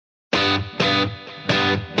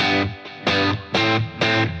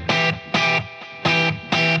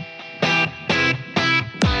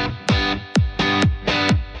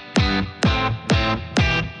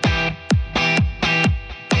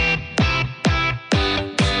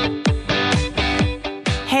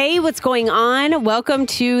what's going on? Welcome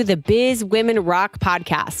to the Biz Women Rock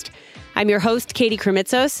podcast. I'm your host, Katie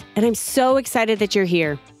Kremitzos, and I'm so excited that you're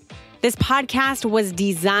here. This podcast was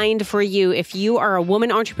designed for you if you are a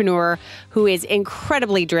woman entrepreneur who is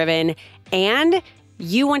incredibly driven and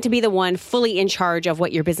you want to be the one fully in charge of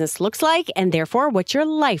what your business looks like and therefore what your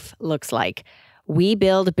life looks like. We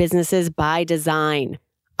build businesses by design.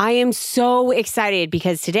 I am so excited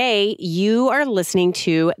because today you are listening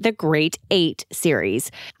to the Great 8 series.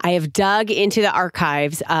 I have dug into the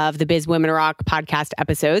archives of the Biz Women Rock podcast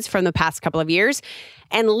episodes from the past couple of years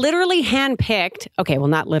and literally handpicked,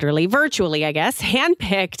 not literally, virtually, I guess,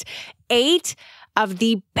 handpicked 8 of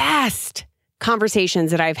the best conversations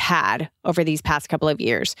that I've had over these past couple of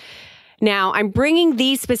years. Now, I'm bringing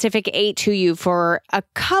these specific 8 to you for a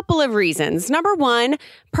couple of reasons. Number one,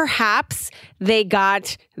 perhaps they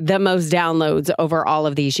got the most downloads over all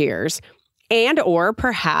of these years. Or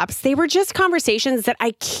perhaps they were just conversations that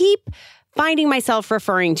I keep finding myself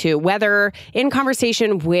referring to, whether in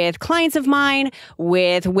conversation with clients of mine,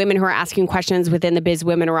 with women who are asking questions within the Biz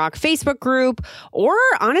Women Rock Facebook group, or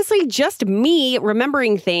honestly, just me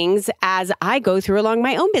remembering things as I go through along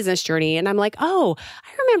my own business journey. And I'm like, oh,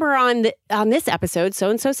 I remember on this episode,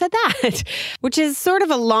 so-and-so said that, which is sort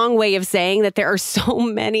of a long way of saying that there are so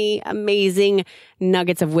many amazing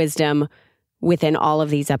nuggets of wisdom within all of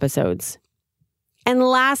these episodes. And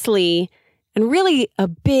lastly, and really a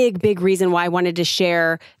big reason why I wanted to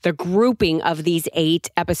share the grouping of these 8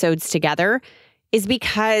 episodes together is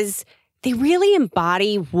because they really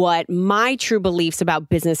embody what my true beliefs about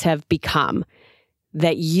business have become.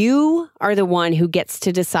 That you are the one who gets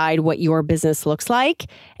to decide what your business looks like,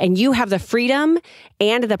 and you have the freedom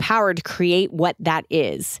and the power to create what that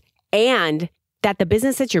is. And that the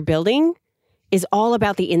business that you're building is all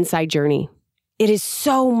about the inside journey. It is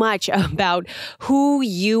so much about who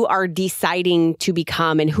you are deciding to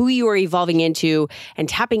become and who you are evolving into and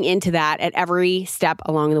tapping into that at every step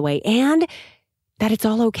along the way. And that it's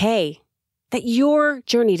all okay. That your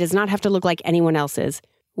journey does not have to look like anyone else's.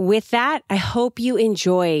 With that, I hope you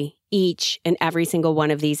enjoy each and every single one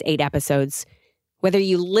of these 8 episodes. Whether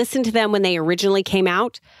you listened to them when they originally came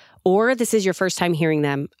out or this is your first time hearing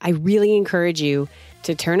them, I really encourage you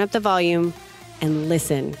to turn up the volume and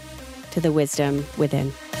listen to the wisdom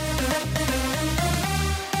within.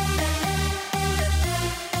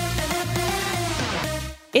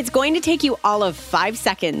 It's going to take you all of 5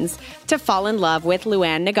 seconds to fall in love with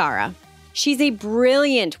Luann Nigara. She's a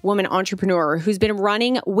brilliant woman entrepreneur who's been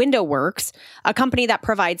running Window Works, a company that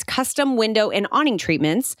provides custom window and awning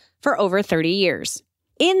treatments for over 30 years.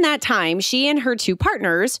 In that time, she and her 2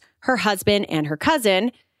 partners, her husband and her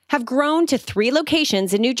cousin, have grown to 3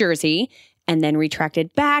 locations in New Jersey and then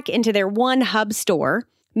retracted back into their one hub store,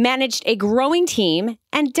 managed a growing team,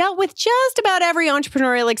 and dealt with just about every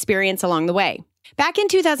entrepreneurial experience along the way. Back in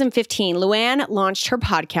 2015, Luann launched her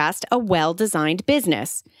podcast, A Well-Designed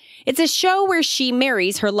Business. It's a show where she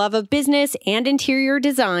marries her love of business and interior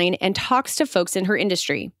design and talks to folks in her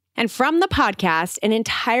industry. And from the podcast, an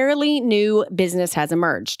entirely new business has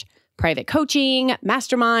emerged. Private coaching,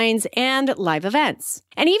 masterminds, and live events.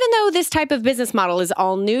 And even though this type of business model is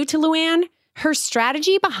all new to Luann, her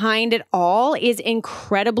strategy behind it all is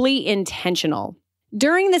incredibly intentional.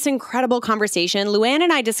 During this incredible conversation, Luann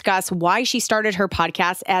and I discuss why she started her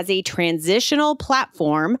podcast as a transitional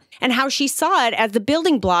platform and how she saw it as the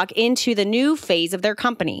building block into the new phase of their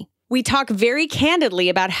company. We talk very candidly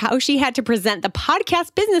about how she had to present the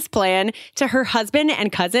podcast business plan to her husband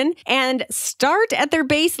and cousin and start at their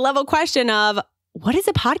base level question of, what is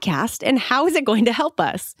a podcast and how is it going to help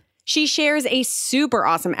us? She shares a super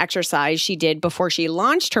awesome exercise she did before she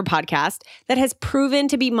launched her podcast that has proven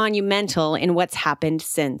to be monumental in what's happened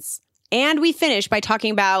since. And we finish by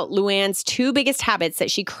talking about Luann's 2 biggest habits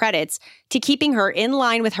that she credits to keeping her in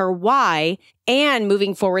line with her why and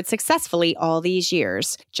moving forward successfully all these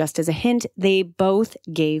years. Just as a hint, they both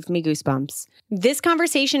gave me goosebumps. This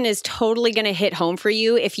conversation is totally going to hit home for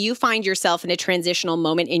you if you find yourself in a transitional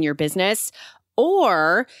moment in your business,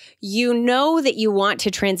 or you know that you want to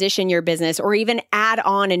transition your business or even add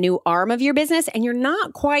on a new arm of your business and you're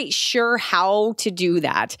not quite sure how to do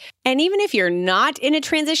that. And even if you're not in a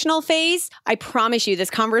transitional phase, I promise you this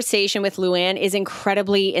conversation with Luann is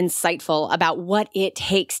incredibly insightful about what it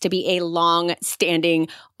takes to be a long-standing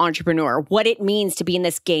entrepreneur, what it means to be in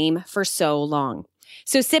this game for so long.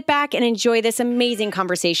 So sit back and enjoy this amazing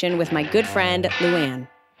conversation with my good friend, Luann.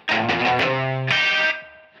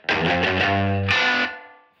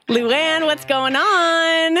 Luann, what's going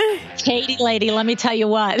on? Katie, lady, let me tell you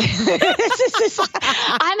what.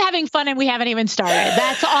 I'm having fun and we haven't even started.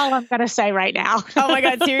 That's all I'm going to say right now. Oh my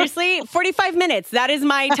God, seriously? 45 minutes. That is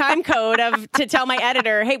my time code to tell my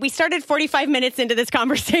editor, hey, we started 45 minutes into this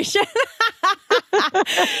conversation.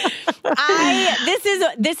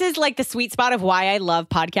 This is like the sweet spot of why I love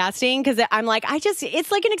podcasting, because I'm like,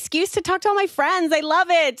 it's like an excuse to talk to all my friends. I love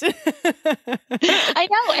it. I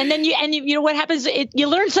know. And then you know what happens? You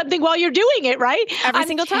learn something while you're doing it, right? Every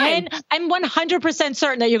single time. I'm 100%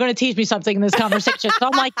 certain that you're going to teach me something in this conversation. So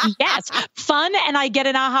I'm like, yes, fun. And I get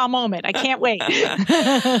an aha moment. I can't wait.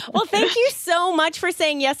 Well, thank you so much for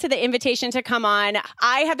saying yes to the invitation to come on.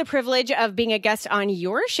 I had the privilege of being a guest on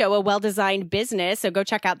your show, A Well-Designed Business. So go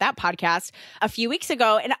check out that podcast a few weeks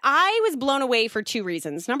ago. And I was blown away for two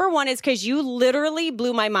reasons. Number one is because you literally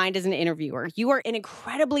blew my mind as an interviewer. You are an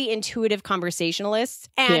incredibly intuitive conversationalist.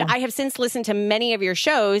 And I have since listened to many of your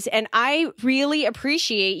shows, and I really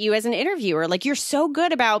appreciate you as an interviewer. Like, you're so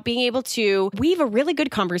good about being able to weave a really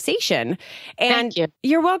good conversation. And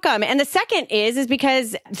you're welcome. And the second is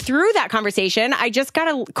because through that conversation, I just got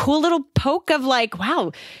a cool little poke of like,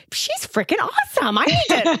 wow, she's freaking awesome.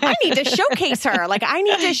 I need to showcase her. Like, I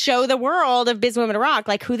need to show the world of Biz Women Rock,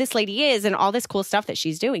 like who this lady is and all this cool stuff that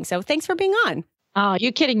she's doing. So thanks for being on. Oh,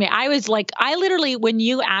 you're kidding me. I literally, when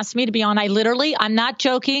you asked me to be on, I'm not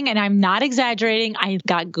joking and I'm not exaggerating. I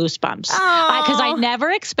got goosebumps because I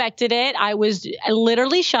never expected it. I was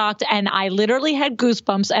literally shocked and I literally had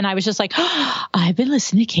goosebumps and I was just like, oh, I've been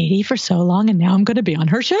listening to Katie for so long and now I'm going to be on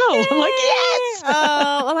her show. Yay! I'm like, yes.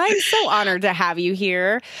 Oh, well, I'm so honored to have you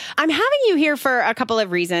here. I'm having you here for a couple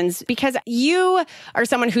of reasons, because you are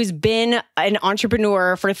someone who's been an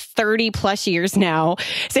entrepreneur for 30 plus years now.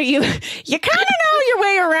 So you kind of know your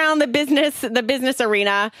way around the business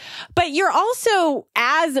arena, but you're also,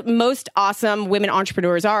 as most awesome women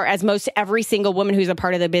entrepreneurs are, as most every single woman who's a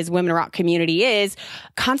part of the Biz Women Rock community is,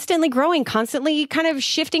 constantly growing, constantly kind of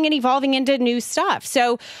shifting and evolving into new stuff.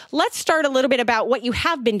 So let's start a little bit about what you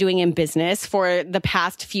have been doing in business for the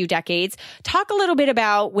past few decades. Talk a little bit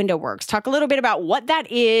about WindowWorks. Talk a little bit about what that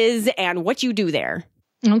is and what you do there.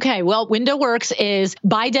 Okay. Well, WindowWorks is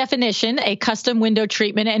by definition a custom window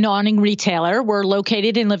treatment and awning retailer. We're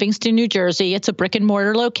located in Livingston, New Jersey. It's a brick and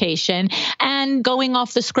mortar location. And going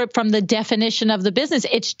off the script from the definition of the business,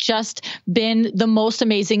 it's just been the most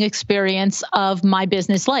amazing experience of my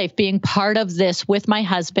business life, being part of this with my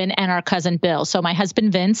husband and our cousin Bill. So my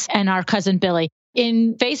husband Vince and our cousin Billy.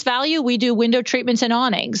 In face value, we do window treatments and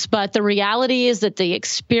awnings, but the reality is that the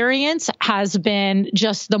experience has been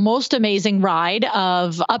just the most amazing ride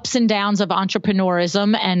of ups and downs of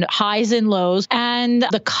entrepreneurism and highs and lows. And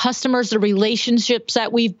the customers, the relationships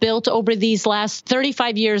that we've built over these last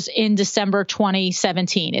 35 years in December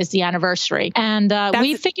 2017 is the anniversary. And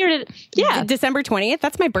we figured it, December 20th.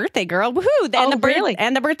 That's my birthday, girl. Woohoo. Really?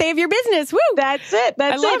 And the birthday of your business. Woo. That's it.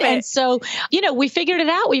 I love it. And so, we figured it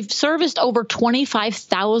out. We've serviced over 25,000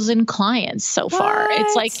 clients so far.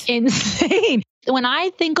 It's like insane. When I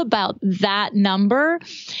think about that number,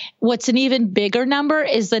 what's an even bigger number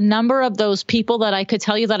is the number of those people that I could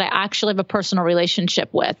tell you that I actually have a personal relationship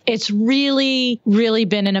with. It's really, really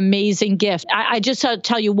been an amazing gift. I just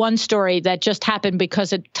tell you one story that just happened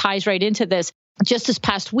because it ties right into this. Just this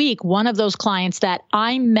past week, one of those clients that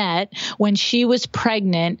I met when she was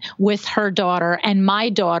pregnant with her daughter, and my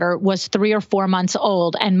daughter was 3 or 4 months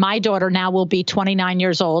old, and my daughter now will be 29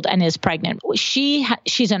 years old and is pregnant.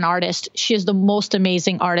 She's an artist. She is the most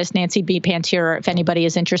amazing artist, Nancy B. Pantier, if anybody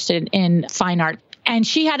is interested in fine art. And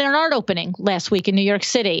she had an art opening last week in New York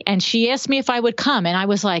City. And she asked me if I would come. And I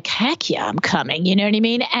was like, heck yeah, I'm coming. You know what I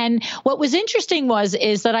mean? And what was interesting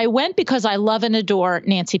is that I went because I love and adore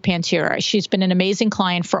Nancy Pantier. She's been an amazing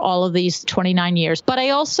client for all of these 29 years. But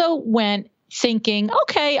I also went thinking,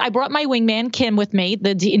 okay, I brought my wingman, Kim, with me,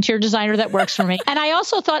 the interior designer that works for me. And I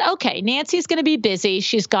also thought, okay, Nancy's going to be busy.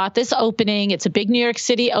 She's got this opening. It's a big New York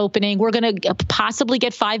City opening. We're going to possibly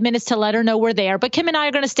get 5 minutes to let her know we're there. But Kim and I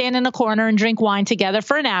are going to stand in the corner and drink wine together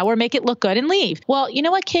for an hour, make it look good and leave. Well, you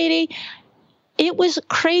know what, Katie? It was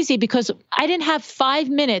crazy because I didn't have 5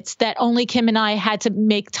 minutes that only Kim and I had to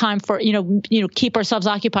make time for, keep ourselves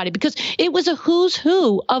occupied, because it was a who's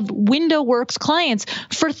who of WindowWorks clients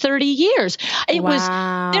for 30 years.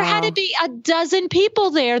 There had to be a dozen people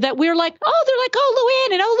there that we're like, oh, they're like, oh,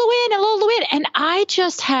 Luann and oh, Luann and oh, Luann. And I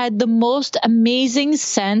just had the most amazing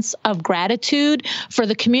sense of gratitude for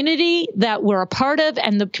the community that we're a part of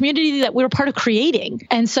and the community that we're a part of creating.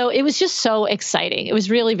 And so it was just so exciting. It was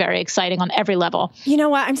really very exciting on every level. You know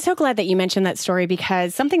what? I'm so glad that you mentioned that story,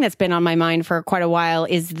 because something that's been on my mind for quite a while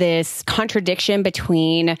is this contradiction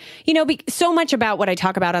between, so much about what I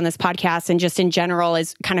talk about on this podcast and just in general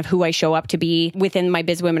is kind of who I show up to be within my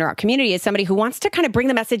Biz Women Rock community is somebody who wants to kind of bring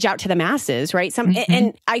the message out to the masses, right?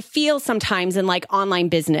 And I feel sometimes in like online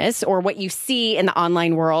business or what you see in the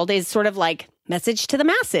online world is sort of like message to the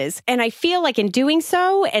masses. And I feel like in doing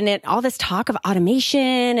so, and in all this talk of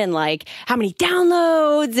automation and like how many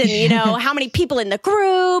downloads and, how many people in the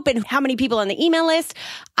group and how many people on the email list,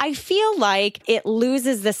 I feel like it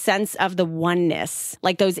loses the sense of the oneness,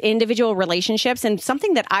 like those individual relationships. And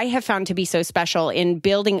something that I have found to be so special in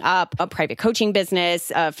building up a private coaching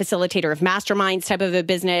business, a facilitator of masterminds type of a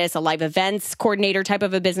business, a live events coordinator type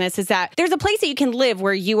of a business is that there's a place that you can live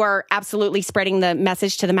where you are absolutely spreading the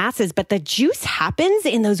message to the masses, but the juice happens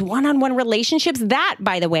in those one-on-one relationships that,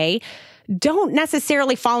 by the way, don't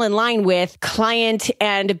necessarily fall in line with client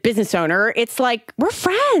and business owner. It's like, we're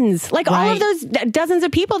friends. Like all of those dozens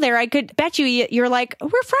of people there, I could bet you're like,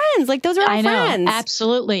 we're friends. Like those are our friends.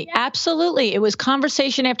 Absolutely. Absolutely. It was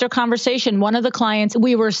conversation after conversation. One of the clients,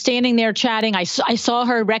 we were standing there chatting. I saw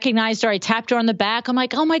her, recognized her. I tapped her on the back. I'm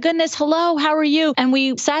like, oh my goodness, hello, how are you? And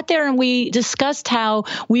we sat there and we discussed how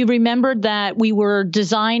we remembered that we were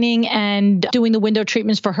designing and doing the window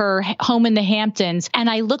treatments for her home in the Hamptons. And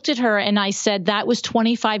I looked at her and I said, that was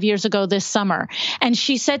 25 years ago this summer. And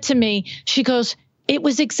she said to me, she goes, it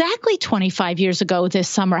was exactly 25 years ago this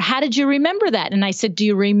summer. How did you remember that? And I said, do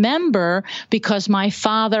you remember? Because my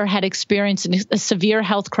father had experienced a severe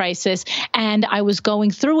health crisis and I was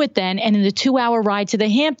going through it then. And in the 2-hour ride to the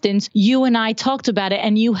Hamptons, you and I talked about it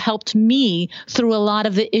and you helped me through a lot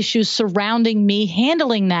of the issues surrounding me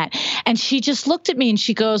handling that. And she just looked at me and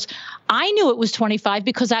she goes, I knew it was 25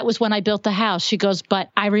 because that was when I built the house. She goes, but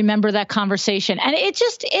I remember that conversation. And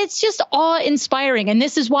it's just awe-inspiring. And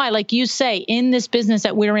this is why, like you say, in this business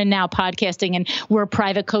that we're in now, podcasting, and we're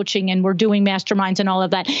private coaching and we're doing masterminds and all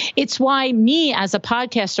of that, it's why me as a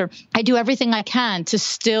podcaster, I do everything I can to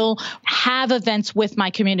still have events with my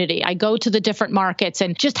community. I go to the different markets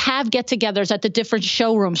and just have get-togethers at the different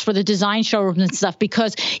showrooms for the design showrooms and stuff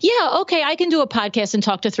because, I can do a podcast and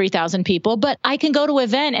talk to 3,000 people, but I can go to an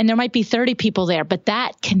event and there might be 30 people there, but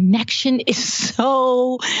that connection is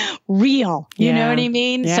so real. You know what I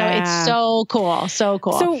mean? Yeah. So it's so cool. So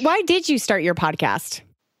cool. So why did you start your podcast?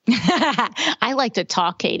 I like to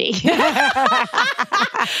talk, Katie. No,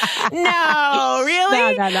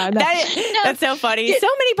 really? No. That's so funny. So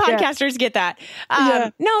many podcasters get that.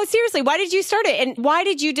 No, seriously, why did you start it? And why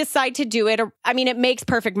did you decide to do it? I mean, it makes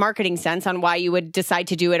perfect marketing sense on why you would decide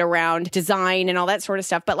to do it around design and all that sort of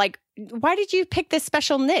stuff. But like, why did you pick this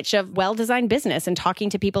special niche of well-designed business and talking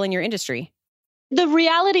to people in your industry? The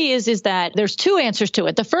reality is that there's two answers to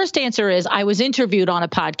it. The first answer is I was interviewed on a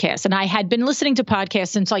podcast and I had been listening to podcasts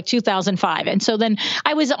since like 2005. And so then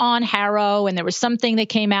I was on Harrow and there was something that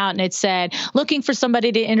came out and it said, looking for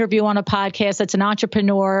somebody to interview on a podcast that's an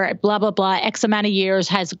entrepreneur, blah, blah, blah, X amount of years,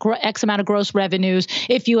 has X amount of gross revenues,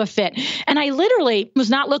 if you are fit. And I literally was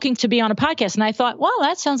not looking to be on a podcast. And I thought, well,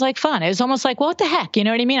 that sounds like fun. It was almost like, well, what the heck? You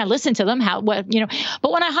know what I mean? I listened to them, but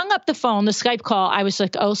when I hung up the phone, the Skype call, I was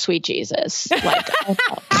like, oh, sweet Jesus. Like,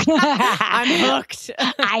 I'm hooked.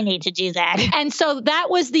 I need to do that. And so that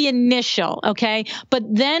was the initial. Okay. But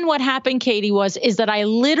then what happened, Katie, is that I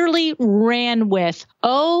literally ran with,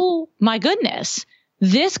 oh my goodness,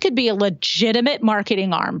 this could be a legitimate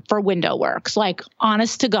marketing arm for WindowWorks, like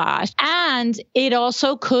honest to God. And it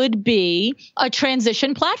also could be a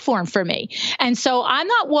transition platform for me. And so I'm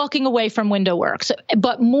not walking away from WindowWorks,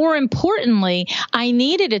 but more importantly, I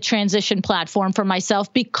needed a transition platform for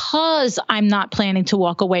myself because I'm not planning to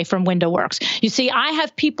walk away from WindowWorks. You see, I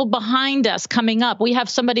have people behind us coming up. We have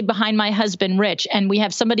somebody behind my husband, Rich, and we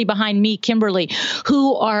have somebody behind me, Kimberly,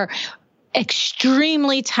 who are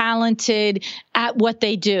extremely talented at what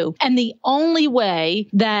they do. And the only way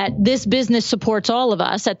that this business supports all of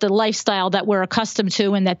us at the lifestyle that we're accustomed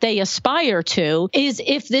to and that they aspire to is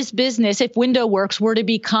if this business, if WindowWorks were to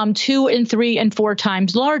become 2 and 3 and 4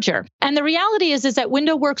 times larger. And the reality is that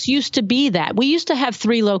WindowWorks used to be that. We used to have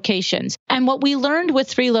 3 locations. And what we learned with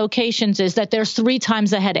 3 locations is that there's 3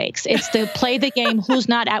 times the headaches. It's the play the game, who's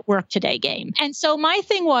not at work today game. And so my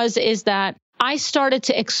thing is that I started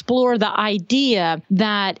to explore the idea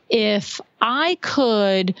that if I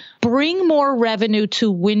could bring more revenue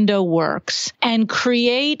to WindowWorks and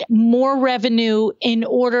create more revenue in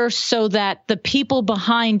order so that the people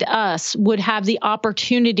behind us would have the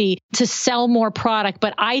opportunity to sell more product,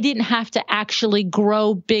 but I didn't have to actually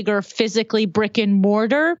grow bigger physically brick and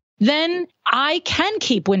mortar, then I can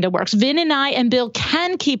keep WindowWorks. Vin and I and Bill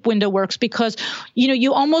can keep WindowWorks because,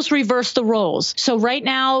 you almost reverse the roles. So right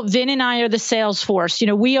now, Vin and I are the sales force.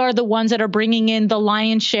 We are the ones that are bringing in the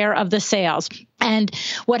lion's share of the sales. And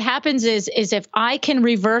what happens is if I can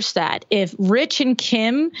reverse that, if Rich and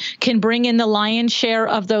Kim can bring in the lion's share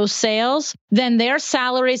of those sales, then their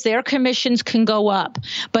salaries, their commissions can go up.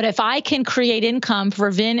 But if I can create income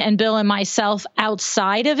for Vin and Bill and myself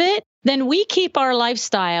outside of it, then we keep our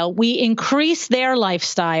lifestyle, we increase their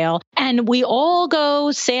lifestyle, and we all go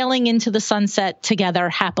sailing into the sunset together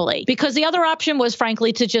happily. Because the other option was,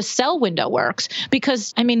 frankly, to just sell WindowWorks.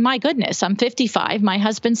 Because, my goodness, I'm 55, my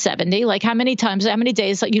husband's 70. Like, how many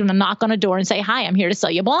days, knock on a door and say, hi, I'm here to sell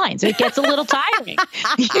you blinds? It gets a little tiring.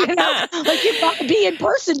 Like, you've got to be in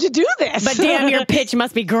person to do this. But damn, your pitch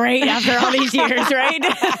must be great after all these years, right?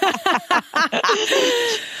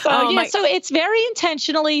 So it's very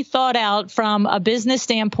intentionally thought out from a business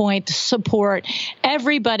standpoint to support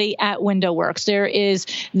everybody at WindowWorks. There is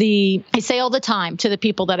I say all the time to the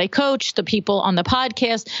people that I coach, the people on the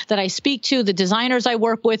podcast that I speak to, the designers I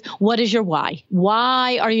work with, what is your why?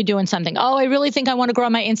 Why are you doing something? Oh, I really think I want to grow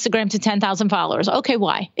my Instagram to 10,000 followers. Okay,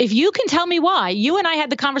 why? If you can tell me why, you and I had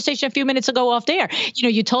the conversation a few minutes ago off there.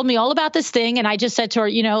 You told me all about this thing and I just said to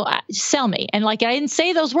her, sell me. And I didn't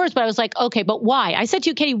say those words, but I was like, okay, but why? I said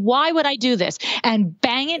to you, Katie, why would I do this? And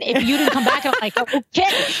bang it, if you didn't come back, I'm like, okay.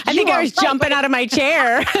 I think I was jumping out of my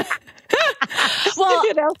chair. Well,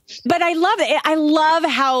 but I love it. I love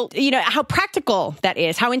how, how practical that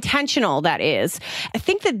is, how intentional that is. I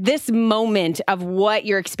think that this moment of what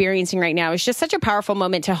you're experiencing right now is just such a powerful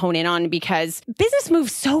moment to hone in on because business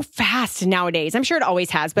moves so fast nowadays. I'm sure it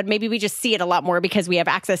always has, but maybe we just see it a lot more because we have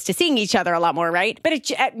access to seeing each other a lot more, right?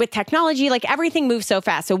 But with technology, everything moves so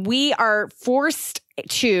fast. So we are forced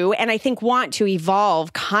to, and I think want to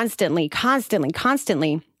evolve constantly.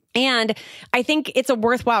 And I think it's a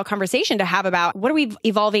worthwhile conversation to have about what are we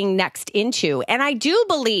evolving next into? And I do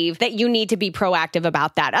believe that you need to be proactive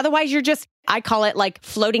about that. Otherwise, you're just, I call it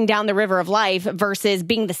floating down the river of life versus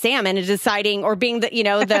being the salmon and deciding, or being the,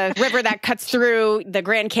 the river that cuts through the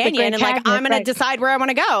Grand Canyon I'm going to decide where I want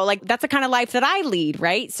to go. That's the kind of life that I lead,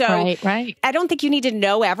 right? So right. I don't think you need to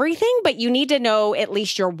know everything, but you need to know at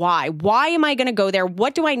least your why. Why am I going to go there?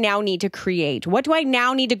 What do I now need to create? What do I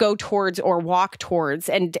now need to go towards or walk towards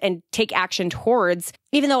and take action towards?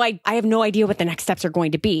 Even though I have no idea what the next steps are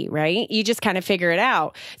going to be, right? You just kind of figure it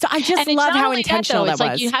out. So I just love how intentional that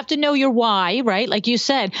was. You have to know your why, right? Like you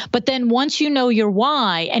said. But then once you know your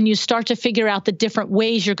why and you start to figure out the different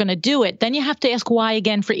ways you're going to do it, then you have to ask why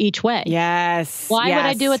again for each way. Yes. Why would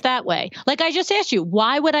I do it that way? Like I just asked you,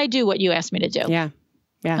 why would I do what you asked me to do? Yeah.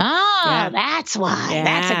 That's why. Yeah.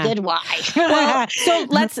 That's a good why. Well, so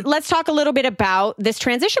let's talk a little bit about this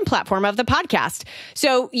transition platform of the podcast.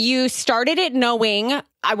 So you started it knowing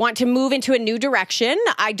I want to move into a new direction.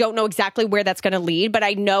 I don't know exactly where that's going to lead, but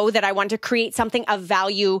I know that I want to create something of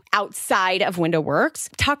value outside of WindowWorks.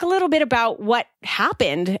 Talk a little bit about what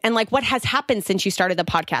happened and what has happened since you started the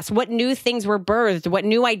podcast. What new things were birthed? What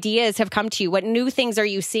new ideas have come to you? What new things are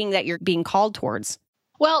you seeing that you're being called towards?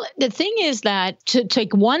 Well, the thing is that to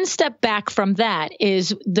take one step back from that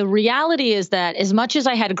is the reality is that as much as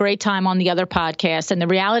I had a great time on the other podcast, and the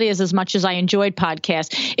reality is as much as I enjoyed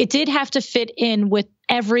podcasts, it did have to fit in with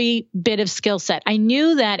every bit of skill set. I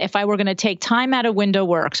knew that if I were going to take time out of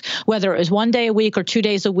WindowWorks, whether it was 1 day a week or 2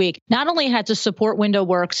 days a week, not only had to support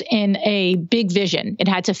WindowWorks in a big vision, it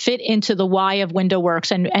had to fit into the why of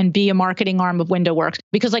WindowWorks and be a marketing arm of WindowWorks.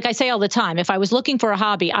 Because like I say all the time, if I was looking for a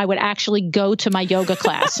hobby, I would actually go to my yoga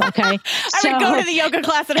class. Okay. I would go to the yoga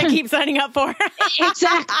class that I keep signing up for.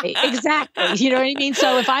 Exactly. You know what I mean?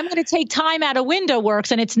 So if I'm going to take time out of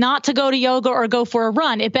WindowWorks and it's not to go to yoga or go for a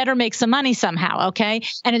run, it better make some money somehow. Okay.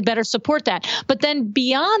 And it better support that. But then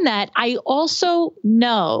beyond that, I also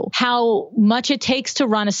know how much it takes to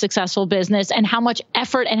run a successful business and how much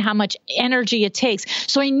effort and how much energy it takes.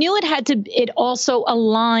 So I knew it also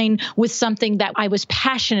align with something that I was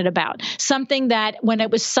passionate about, something that when it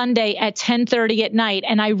was Sunday at 10:30 at night,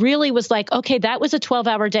 and I really was like, okay, that was a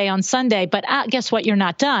 12-hour day on Sunday, but guess what? You're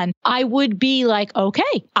not done. I would be like,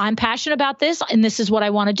 okay, I'm passionate about this and this is what I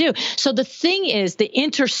want to do. So the thing is the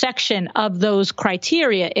intersection of those criteria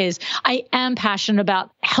criteria is I am passionate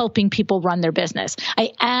about helping people run their business.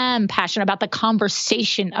 I am passionate about the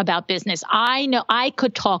conversation about business. I know I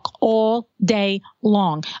could talk all day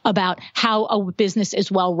long about how a business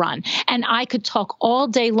is well run. And I could talk all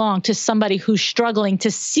day long to somebody who's struggling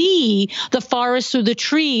to see the forest through the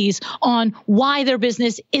trees on why their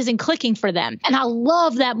business isn't clicking for them. And I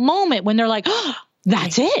love that moment when they're like, oh,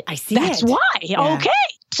 that's it. I see That's it. why. Yeah. Okay.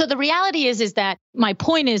 So the reality is that my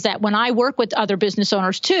point is that when I work with other business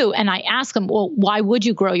owners too, and I ask them, well, why would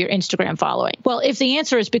you grow your Instagram following? Well, if the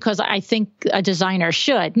answer is because I think a designer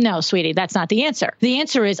should, no, sweetie, that's not the answer. The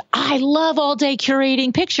answer is I love all day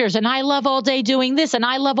curating pictures and I love all day doing this and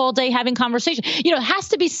I love all day having conversation. You know, it has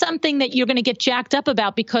to be something that you're going to get jacked up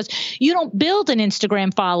about because you don't build an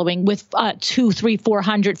Instagram following with 200, 300,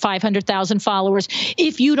 400, 500,000 followers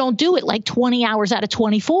if you don't do it like 20 hours out of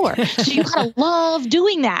 24. So you got to love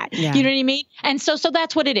doing that. Yeah. You know what I mean? And so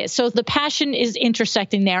that's what it is. So the passion is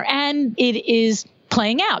intersecting there and it is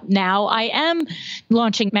playing out. Now I am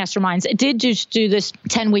launching masterminds. I did just do this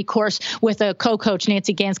 10-week course with a co-coach,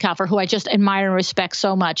 Nancy Ganskaufer, who I just admire and respect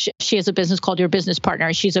so much. She has a business called Your Business Partner,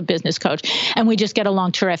 and she's a business coach. And we just get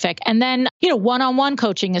along terrific. And then, you know, one-on-one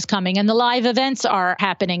coaching is coming and the live events are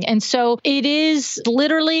happening. And so it is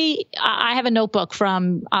literally, I have a notebook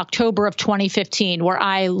from October of 2015 where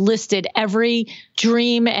I listed every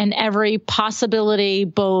dream and every possibility,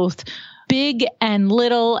 both big and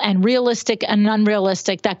little and realistic and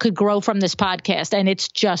unrealistic that could grow from this podcast. And it's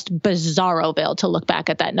just bizarroville to look back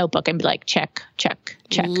at that notebook and be like, check, check,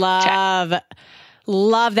 check.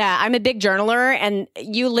 Love that. I'm a big journaler and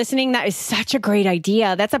you listening, that is such a great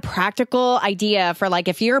idea. That's a practical idea for like,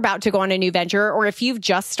 if you're about to go on a new venture or if you've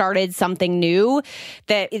just started something new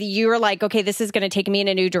that you're like, okay, this is going to take me in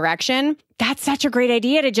a new direction. That's such a great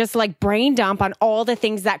idea to just like brain dump on all the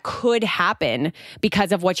things that could happen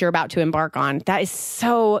because of what you're about to embark on. That is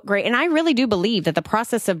so great. And I really do believe that the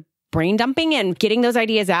process of brain dumping and getting those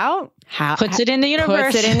ideas out puts it in the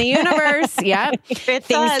universe. Puts it in the universe. Yeah.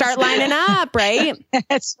 Things start lining up, right?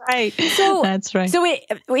 That's right. That's right. So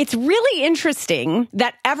it's really interesting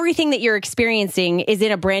that everything that you're experiencing is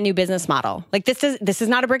in a brand new business model. Like this is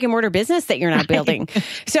not a brick and mortar business that you're not building.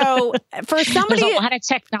 So for somebody, there's a lot of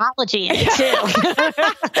technology in it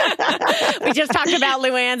too. We just talked about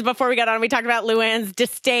Luann's before we got on. We talked about Luann's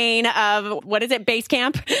disdain of, what is it?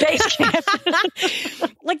 Basecamp?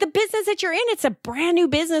 Like the business that you're in, it's a brand new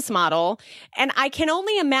business model. And I can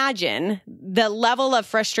only imagine the level of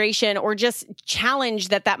frustration or just challenge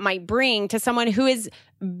that might bring to someone who is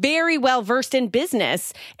very well versed in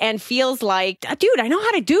business and feels like, dude, I know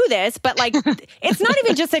how to do this, but like, it's not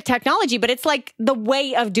even just the technology, but it's like the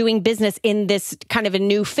way of doing business in this kind of a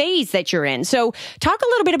new phase that you're in. So talk a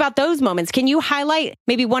little bit about those moments. Can you highlight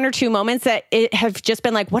maybe one or two moments that have just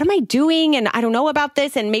been like, what am I doing? And I don't know about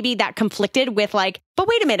this. And maybe that conflicted with like, but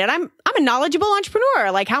wait a minute, I'm a knowledgeable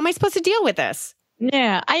entrepreneur. Like, how am I supposed to deal with this?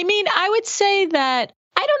 Yeah. I mean, I would say that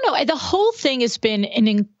I don't know. The whole thing has been an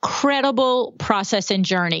incredible process and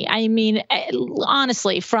journey. I mean,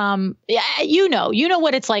 honestly, from, you know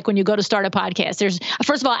what it's like when you go to start a podcast.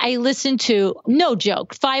 First of all, I listened to, no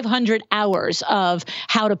joke, 500 hours of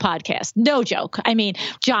how to podcast. No joke. I mean,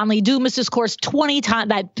 John Lee Dumas's course 20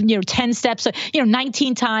 times, 10 steps,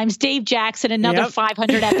 19 times, Dave Jackson, another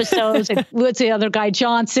 500 episodes. And what's the other guy?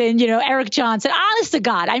 Johnson, Eric Johnson. Honest to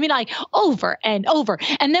God. I mean, like over and over.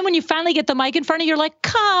 And then when you finally get the mic in front of you, you're like,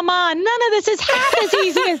 come on, none of this is half as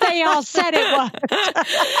easy as they all said it was.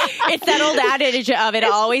 It's that old adage of it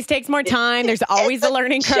always takes more time. There's always a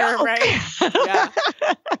learning curve, right? Yeah.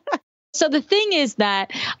 So the thing is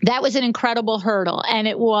that was an incredible hurdle. And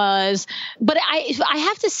it was, but I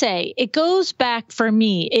have to say, it goes back for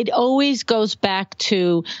me. It always goes back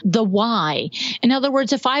to the why. In other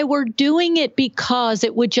words, if I were doing it because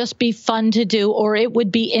it would just be fun to do, or it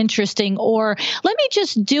would be interesting, or let me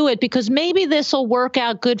just do it because maybe this will work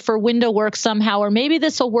out good for window work somehow, or maybe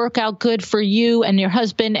this will work out good for you and your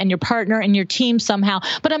husband and your partner and your team somehow,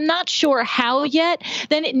 but I'm not sure how yet,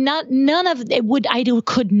 then I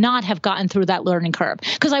could not have gotten through that learning curve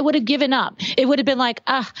because I would have given up. It would have been like,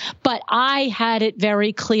 but I had it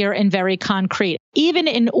very clear and very concrete. Even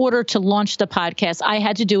in order to launch the podcast, I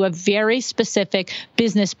had to do a very specific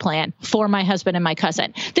business plan for my husband and my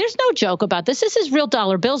cousin. There's no joke about this. This is real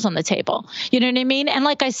dollar bills on the table. You know what I mean? And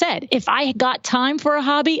like I said, if I got time for a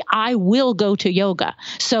hobby, I will go to yoga.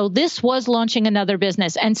 So this was launching another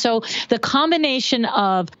business. And so the combination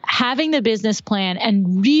of having the business plan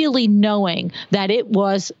and really knowing that it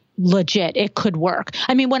was legit, it could work.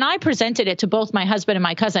 I mean, when I presented it to both my husband and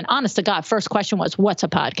my cousin, honest to God, first question was, what's a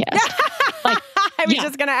podcast? Like, I was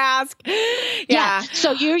just going to ask. Yeah.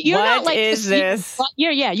 So you're what not like is this?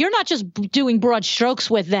 You're not just doing broad strokes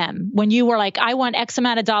with them. When you were like, I want X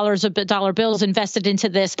amount of dollars of dollar bills invested into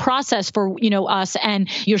this process for, us, and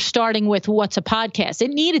you're starting with what's a podcast.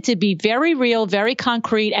 It needed to be very real, very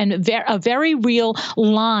concrete, and a very real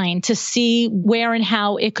line to see where and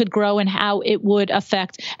how it could grow and how it would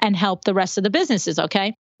affect and help the rest of the businesses.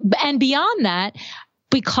 Okay. And beyond that,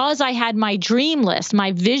 because I had my dream list,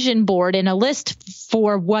 my vision board, and a list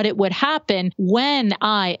for what it would happen when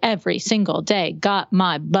I every single day got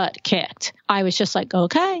my butt kicked, I was just like,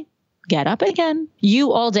 okay, get up again.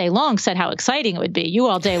 You all day long said how exciting it would be. You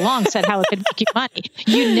all day long said how it could make you money.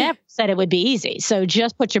 You never said it would be easy. So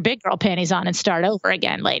just put your big girl panties on and start over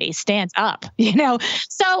again, ladies. Stand up,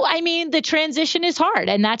 So, the transition is hard,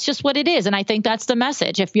 and that's just what it is. And I think that's the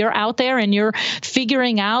message. If you're out there and you're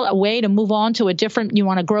figuring out a way to move on to you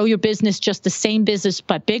want to grow your business, just the same business,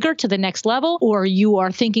 but bigger to the next level, or you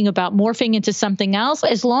are thinking about morphing into something else,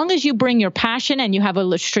 as long as you bring your passion and you have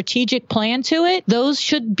a strategic plan to it, those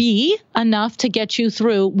should be enough to get you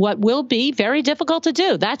through what will be very difficult to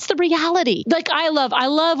do. That's the reality. Like I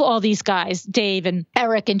love all these guys, Dave and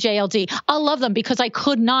Eric and JLD. I love them because I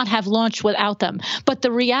could not have launched without them. But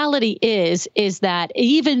the reality is that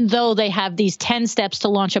even though they have these 10 steps to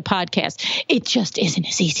launch a podcast, it just isn't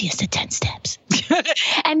as easy as the 10 steps.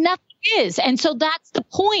 And nothing is. And so that's the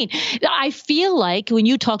point. I feel like when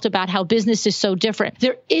you talked about how business is so different,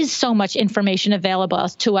 there is so much information available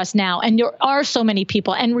to us now. And there are so many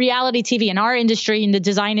people, and reality TV in our industry, in the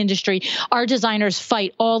design industry, our designers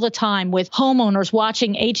fight all the time with homeowners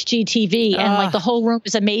watching HGTV and like the whole room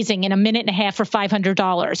is amazing in a minute and a half for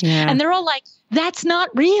 $500. Yeah. And they're all like, that's not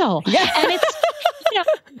real. Yeah. And it's,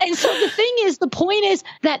 and so the point is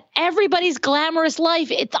that everybody's glamorous life,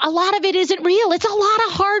 a lot of it isn't real. It's a lot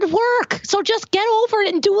of hard work. So just get over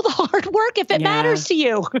it and do the hard work if it matters to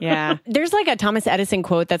you. Yeah. There's like a Thomas Edison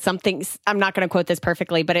quote that's something, I'm not going to quote this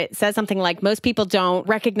perfectly, but it says something like, most people don't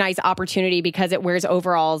recognize opportunity because it wears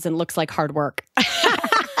overalls and looks like hard work.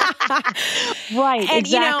 Right. And,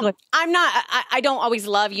 exactly. I don't always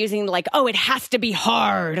love using it has to be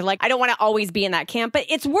hard. Like, I don't want to always be in that camp, but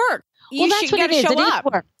it's work. You got to show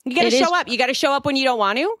up. You got to show up. You got to show up when you don't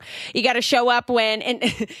want to. You got to show up when,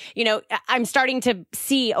 and I'm starting to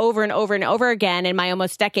see over and over and over again in my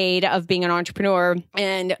almost decade of being an entrepreneur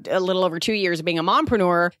and a little over 2 years of being a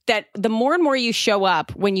mompreneur, that the more and more you show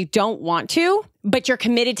up when you don't want to, but you're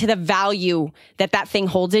committed to the value that thing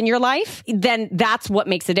holds in your life, then that's what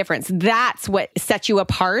makes a difference. That's what sets you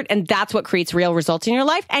apart. And that's what creates real results in your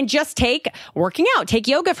life. And just take working out, take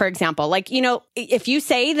yoga, for example. Like, if you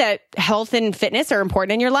say that health and fitness are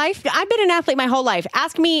important in your life, I've been an athlete my whole life.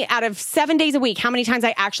 Ask me out of 7 days a week, how many times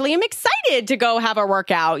I actually am excited to go have a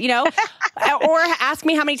workout, or ask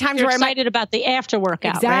me how many times you're excited about the after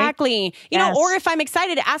workout. Exactly. Right? Yes. Or if I'm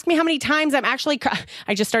excited, ask me how many times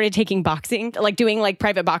I just started taking boxing, doing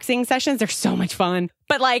private boxing sessions. They're so much fun.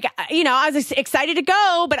 But I was excited to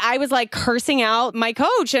go, but I was cursing out my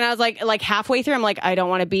coach. And I was like halfway through, I'm like, I don't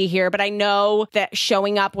want to be here. But I know that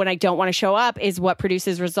showing up when I don't want to show up is what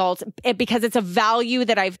produces results, because it's a value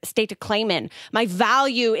that I've staked a claim in. My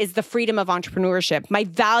value is the freedom of entrepreneurship. My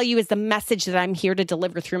value is the message that I'm here to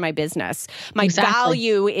deliver through my business. My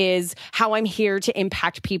value is how I'm here to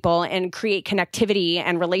impact people and create connectivity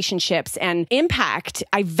and relationships and impact.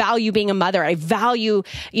 I value being a mother. I value,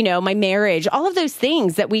 my marriage, all of those things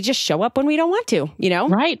that we just show up when we don't want to,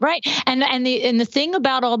 Right. And the thing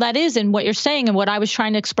about all that is, and what you're saying and what I was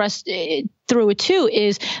trying to express through it too,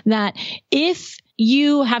 is that if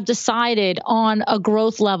you have decided on a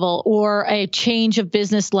growth level or a change of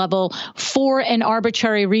business level for an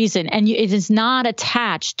arbitrary reason, and it is not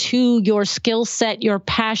attached to your skill set, your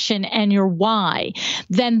passion, and your why,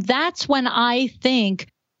 then that's when I think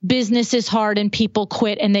business is hard and people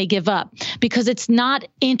quit and they give up, because it's not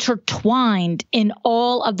intertwined in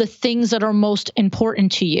all of the things that are most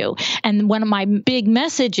important to you. And one of my big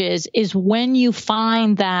messages is when you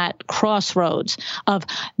find that crossroads of,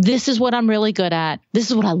 this is what I'm really good at, this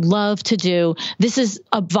is what I love to do, this is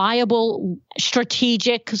a viable,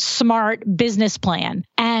 strategic, smart business plan.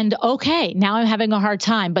 And okay, now I'm having a hard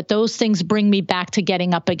time, but those things bring me back to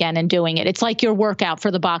getting up again and doing it. It's like your workout for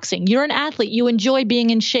the boxing. You're an athlete. You enjoy being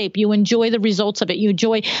in shape. You enjoy the results of it. You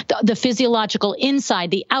enjoy the physiological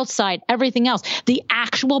inside, the outside, everything else. The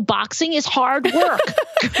actual boxing is hard work.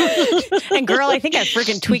 And girl, I think I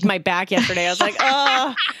freaking tweaked my back yesterday. I was like,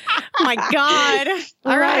 oh my God.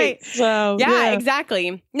 All right. So yeah,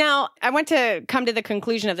 exactly. Now, I want to come to the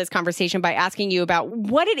conclusion of this conversation by asking you about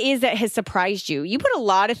what it is that has surprised you. You put a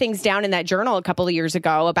lot of things down in that journal a couple of years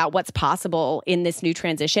ago about what's possible in this new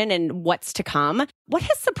transition and what's to come. What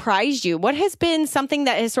has surprised you? What has been something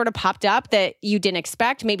that has sort of popped up that you didn't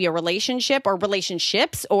expect? Maybe a relationship or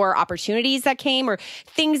relationships or opportunities that came or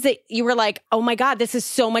things that you were like, oh my God, this is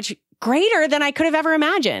so much greater than I could have ever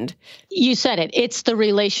imagined. You said it. It's the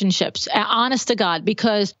relationships, honest to God,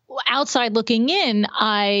 because outside looking in,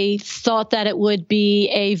 I thought that it would be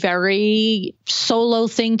a very solo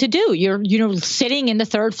thing to do. You're sitting in the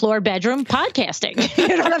third floor bedroom podcasting.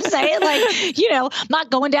 You know what I'm saying? Like, not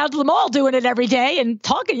going down to the mall doing it every day and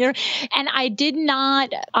talking. And I did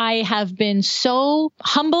not. I have been so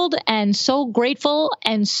humbled and so grateful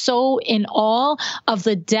and so in awe of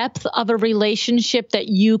the depth of a relationship that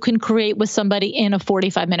you can create with somebody in a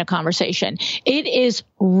 45-minute conversation. It is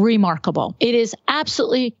remarkable. It is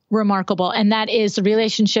absolutely remarkable. And that is the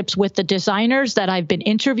relationships with the designers that I've been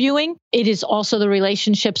interviewing. It is also the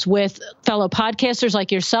relationships with fellow podcasters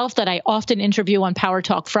like yourself that I often interview on Power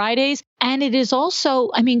Talk Fridays. And it is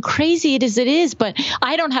also, crazy it is, but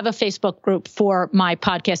I don't have a Facebook group for my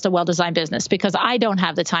podcast, A Well-Designed Business, because I don't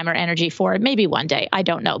have the time or energy for it. Maybe one day, I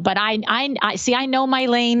don't know. But I see, I know my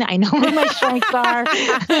lane. I know where my strengths are.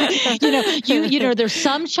 There's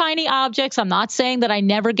some shiny objects. I'm not saying that I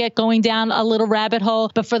never get going down a little rabbit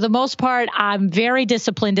hole, but for the most part, I'm very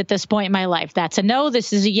disciplined at this point in my life. That's a no.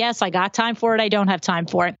 This is a yes. I got time for it. I don't have time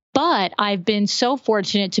for it. But I've been so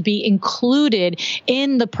fortunate to be included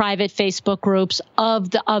in the private Facebook groups of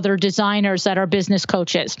the other designers that are business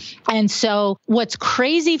coaches. And so what's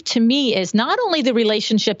crazy to me is not only the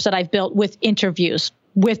relationships that I've built with interviews,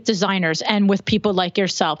 with designers and with people like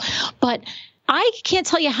yourself, but I can't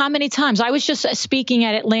tell you how many times I was just speaking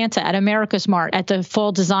at Atlanta at America's Mart at the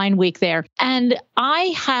Fall Design Week there. And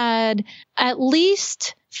I had at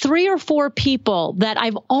least 3 or 4 people that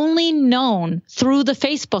I've only known through the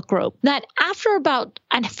Facebook group that after about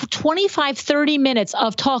 25, 30 minutes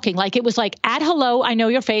of talking, like it was like, at hello, I know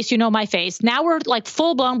your face, you know my face. Now we're like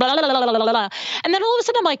full blown, blah, blah, blah, blah, blah, blah. And then all of a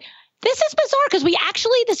sudden I'm like, this is bizarre because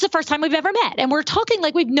this is the first time we've ever met and we're talking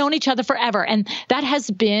like we've known each other forever. And that has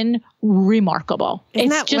been remarkable.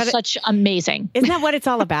 It's just such amazing. Isn't that what it's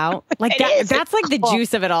all about? Like that's like the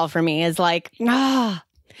juice of it all for me is like,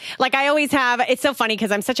 like I always have, it's so funny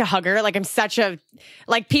because I'm such a hugger. Like I'm such a,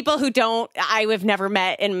 like people who I have never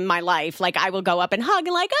met in my life. Like I will go up and hug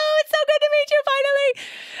and like, oh, it's so good to meet you finally.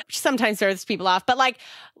 Which sometimes throws people off, but like,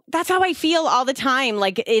 that's how I feel all the time,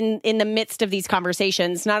 like in the midst of these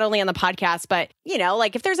conversations, not only on the podcast, but,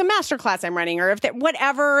 like if there's a masterclass I'm running or if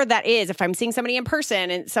whatever that is, if I'm seeing somebody in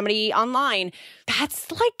person and somebody online,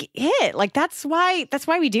 that's like it. Like, that's why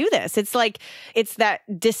we do this. It's like, it's that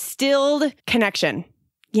distilled connection.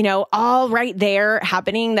 All right there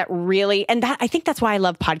happening that really, and I think that's why I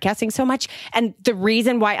love podcasting so much. And the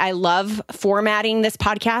reason why I love formatting this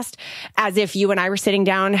podcast as if you and I were sitting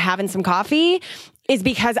down having some coffee is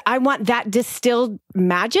because I want that distilled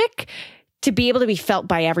magic to be able to be felt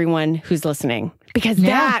by everyone who's listening. Because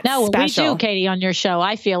that's special. We do, Katie, on your show.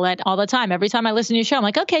 I feel it all the time. Every time I listen to your show, I'm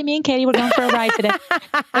like, okay, me and Katie, we're going for a ride today.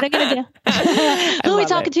 What are we going to do? Who are we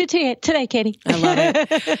talking to today, Katie? I love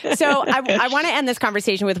it. So I want to end this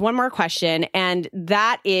conversation with one more question. And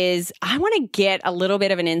that is, I want to get a little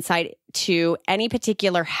bit of an insight to any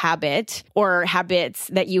particular habit or habits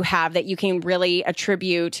that you have that you can really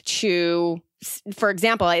attribute to. For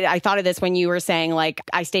example, I thought of this when you were saying, like,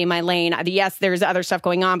 I stay in my lane. Yes, there's other stuff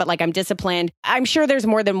going on, but like I'm disciplined. I'm sure there's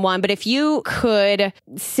more than one. But if you could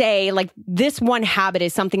say, like, this one habit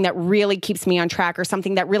is something that really keeps me on track or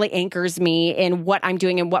something that really anchors me in what I'm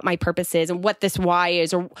doing and what my purpose is and what this why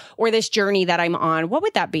is or this journey that I'm on, what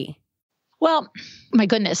would that be? Well, my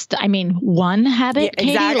goodness. I mean, one habit,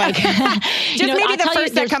 Katie, exactly. Just maybe the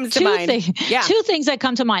first that comes to mind. Two things that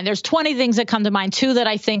come to mind. There's 20 things that come to mind. 2 that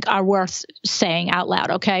I think are worth saying out loud.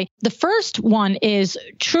 Okay. The first one is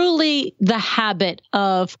truly the habit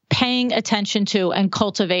of paying attention to and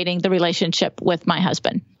cultivating the relationship with my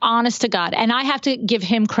husband. Honest to God. And I have to give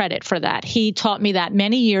him credit for that. He taught me that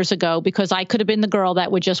many years ago, because I could have been the girl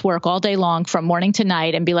that would just work all day long from morning to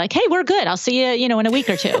night and be like, hey, we're good. I'll see you, in a week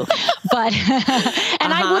or two. But,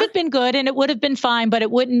 and I would have been good and it would have been fine, but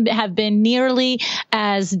it wouldn't have been nearly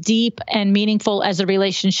as deep and meaningful as a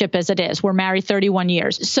relationship as it is. We're married 31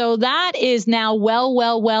 years. So that is now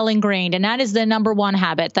well ingrained. And that is the number one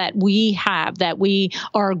habit that we have, that we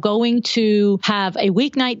are going to have a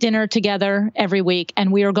weeknight dinner together every week.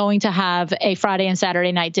 And we are going to have a Friday and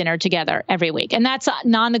Saturday night dinner together every week. And that's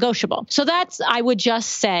non-negotiable. So that's, I would just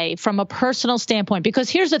say, from a personal standpoint, because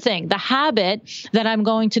here's the thing, the habit that I'm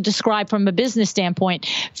going to describe from a business standpoint,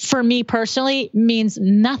 for me personally, means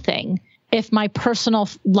nothing if my personal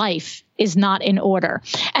life is not in order.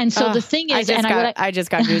 And so the thing is, I just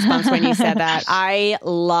got goosebumps when you said that. I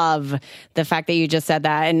love the fact that you just said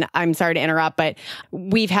that. And I'm sorry to interrupt, but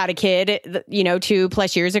we've had a kid,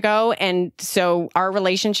 2+ years ago. And so our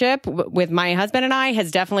relationship with my husband and I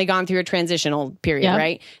has definitely gone through a transitional period,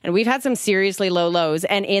 right? And we've had some seriously low lows.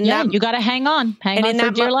 And in that, you got to hang on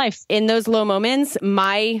for dear life. In those low moments,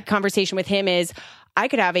 my conversation with him is, I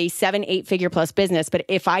could have a 7-8 figure plus business, but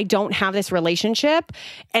if I don't have this relationship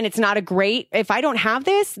and it's not if I don't have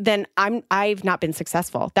this, then I've not been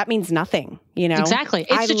successful. That means nothing, Exactly.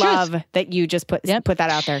 It's the love truth. that you just put that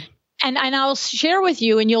out there. And I'll share with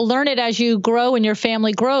you, and you'll learn it as you grow and your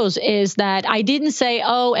family grows, is that I didn't say,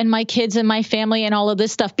 and my kids and my family and all of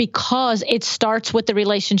this stuff, because it starts with the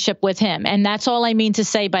relationship with him. And that's all I mean to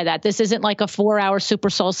say by that. This isn't like a 4-hour Super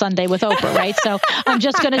Soul Sunday with Oprah, right? So I'm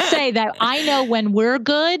just going to say that I know when we're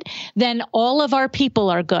good, then all of our people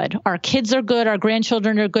are good. Our kids are good. Our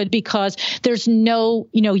grandchildren are good, because there's no,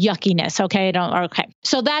 yuckiness. Okay. Okay.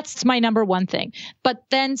 So that's my number one thing. But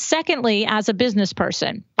then secondly, as a business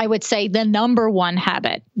person, I would say the number one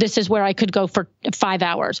habit, this is where I could go for 5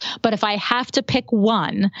 hours, but if I have to pick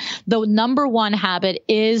one, the number one habit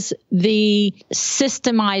is the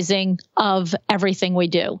systemizing of everything we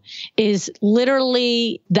do, is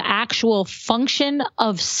literally the actual function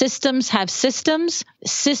of systems have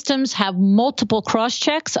multiple cross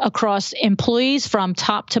checks across employees from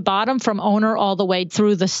top to bottom, from owner all the way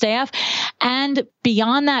through the staff. And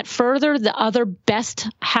beyond that further, the other best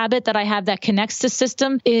habit that I have that connects to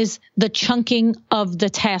system is the chunking of the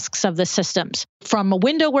tasks of the systems. From a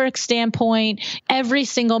window work standpoint, every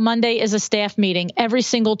single Monday is a staff meeting. Every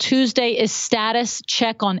single Tuesday is status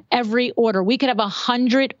check on every order. We could have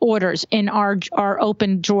 100 orders in our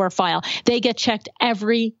open drawer file. They get checked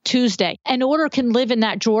every Tuesday. An order can live in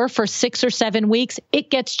that drawer for 6 or 7 weeks. It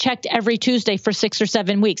gets checked every Tuesday for 6 or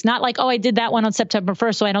 7 weeks. Not like, I did that one on September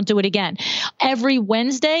 1st, so I don't do it again. Every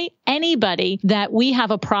Wednesday, anybody that we have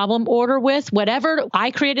a problem order with, whatever, I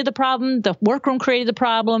created the problem, the workroom created the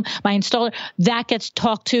problem, my installer, that gets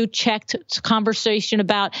talked to, checked, conversation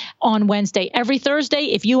about on Wednesday. Every Thursday,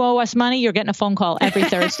 if you owe us money, you're getting a phone call every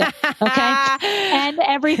Thursday. Okay. And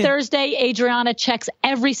every Thursday, Adriana checks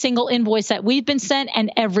every single invoice that we've been sent.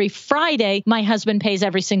 And every Friday, my husband pays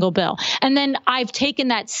every single bill. And then I've taken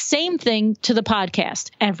that same thing to the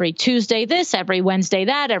podcast. Every Tuesday, this, every Wednesday,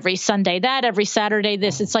 that, every Sunday, that, every Saturday,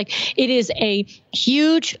 this. It's like, it is a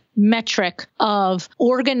huge metric of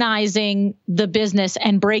organizing the business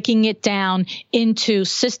and breaking it down into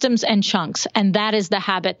systems and chunks. And that is the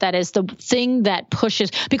habit. That is the thing that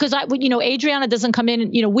pushes, because Adriana doesn't come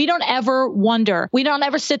in, we don't ever wonder. We don't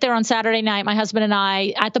ever sit there on Saturday night, my husband and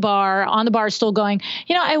I at the bar, on the bar stool going,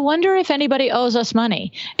 I wonder if anybody owes us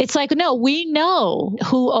money. It's like, no, we know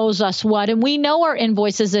who owes us what. And we know our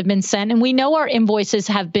invoices have been sent, and we know our invoices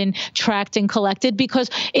have been tracked and collected, because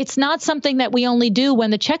it's not something that we only do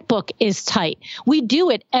when the checkbook is tight. We do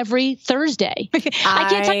it every Thursday. I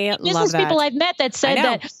can't tell you business people I've met that said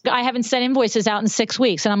that I haven't sent invoices out in 6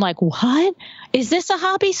 weeks. And I'm like, what? Is this a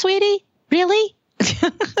hobby, sweetie? Really?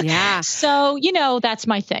 Yeah. So, that's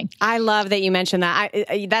my thing. I love that you mentioned that.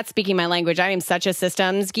 That's speaking my language. I am such a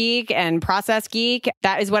systems geek and process geek.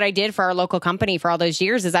 That is what I did for our local company for all those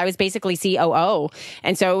years, is I was basically COO.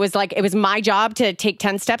 And so it was my job to take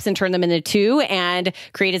 10 steps and turn them into 2 and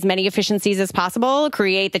create as many efficiencies as possible,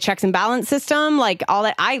 create the checks and balance system, like all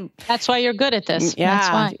that. That's why you're good at this. Yeah.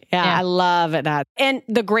 That's why. Yeah. I love that. And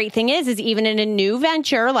the great thing is even in a new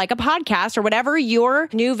venture, like a podcast or whatever your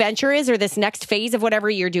new venture is, or this next phase phase of whatever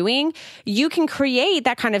you're doing, you can create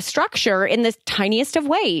that kind of structure in the tiniest of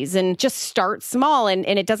ways and just start small. And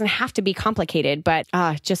it doesn't have to be complicated, but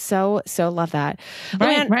just so love that.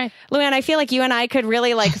 Right. Luann, I feel like you and I could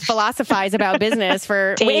really like philosophize about business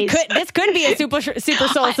for this could be a Super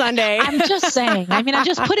Soul Sunday. I'm just saying. I mean, I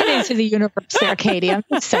just put it into the universe there, Katie. I'm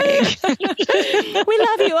just saying. We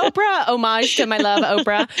love you, Oprah. Homage to my love,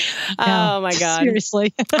 Oprah. No, oh my God.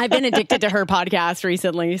 Seriously. I've been addicted to her podcast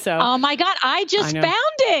recently. So. Oh my God. I just found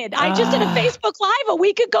it. I just did a Facebook Live a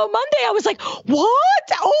week ago Monday. I was like,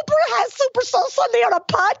 what? Oprah has Super Soul Sunday on a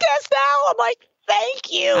podcast now? I'm like,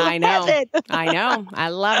 thank you. I know. I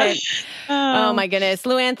love it. Oh my goodness.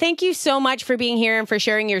 Luann, thank you so much for being here and for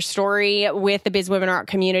sharing your story with the Biz Women Rock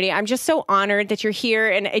community. I'm just so honored that you're here.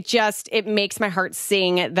 And it makes my heart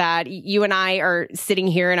sing that you and I are sitting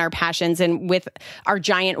here in our passions and with our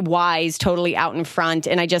giant whys totally out in front.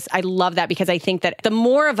 And I love that because I think that the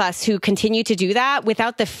more of us who continue to do that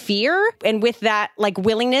without the fear and with that like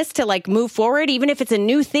willingness to like move forward, even if it's a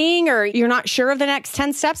new thing or you're not sure of the next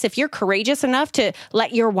 10 steps, if you're courageous enough to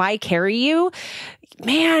let your why carry you,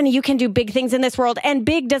 man, you can do big things in this world. And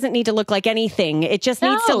big doesn't need to look like anything. It just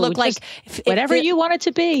needs to look like whatever you want it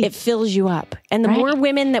to be. It fills you up. And the more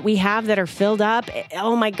women that we have that are filled up,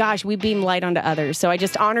 oh my gosh, we beam light onto others. So I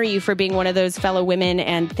just honor you for being one of those fellow women.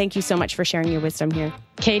 And thank you so much for sharing your wisdom here.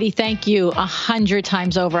 Katie, thank you 100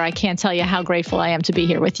 times over. I can't tell you how grateful I am to be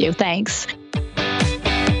here with you. Thanks.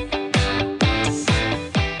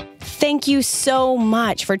 Thank you so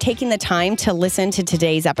much for taking the time to listen to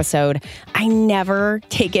today's episode. I never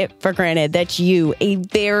take it for granted that you, a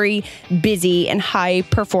very busy and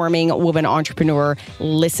high-performing woman entrepreneur,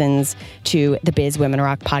 listens to the Biz Women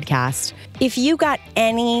Rock podcast. If you got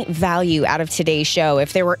any value out of today's show,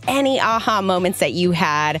 if there were any aha moments that you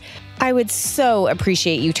had, I would so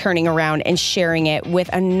appreciate you turning around and sharing it with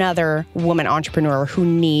another woman entrepreneur who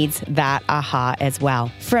needs that aha as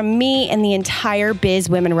well. From me and the entire Biz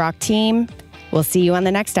Women Rock team, we'll see you on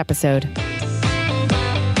the next episode.